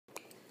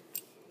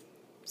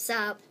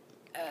Sup?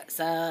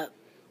 Sup?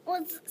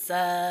 What's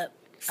Sup?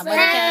 I'm with Sup? the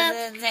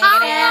cousins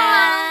hanging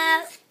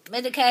out.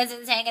 With the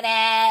cousins hanging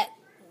out.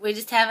 We're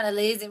just having a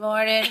lazy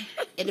morning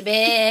in the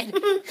bed.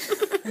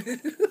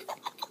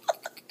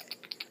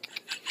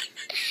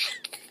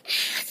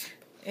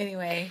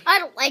 Anyway. I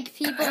don't like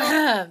people.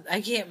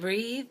 I can't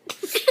breathe.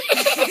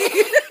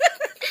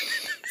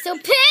 So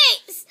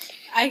peace.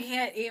 I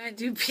can't even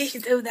do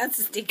peace. Oh, that's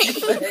a stinky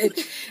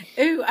foot.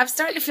 Ooh, I'm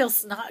starting to feel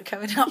snot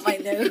coming out my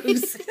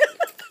nose.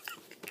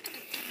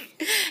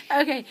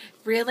 Okay,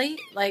 really?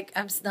 Like,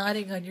 I'm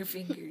snotting on your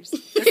fingers.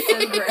 That's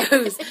so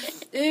gross.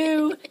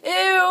 Ew, ew,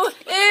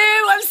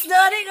 ew, I'm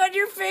snotting on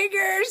your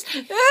fingers.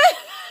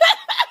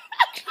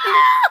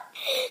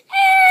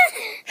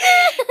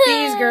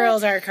 These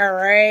girls are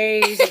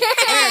crazy.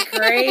 They're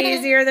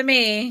crazier than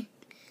me.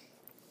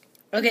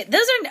 Okay,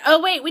 those are...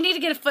 Oh, wait, we need to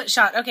get a foot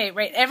shot. Okay,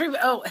 right.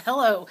 Oh,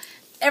 hello.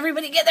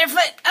 Everybody get their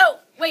foot. Oh,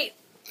 wait.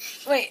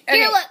 Wait. Okay.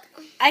 Here, look.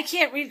 I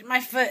can't reach my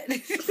foot. Where's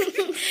our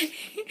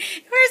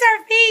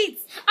feet?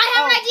 I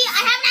have an idea.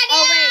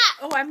 Oh, wait.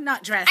 Oh, I'm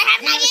not dressed. I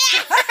have an idea.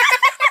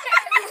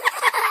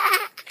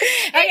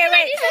 Okay,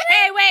 wait.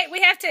 Hey, wait.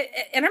 We have to...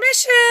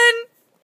 Intermission.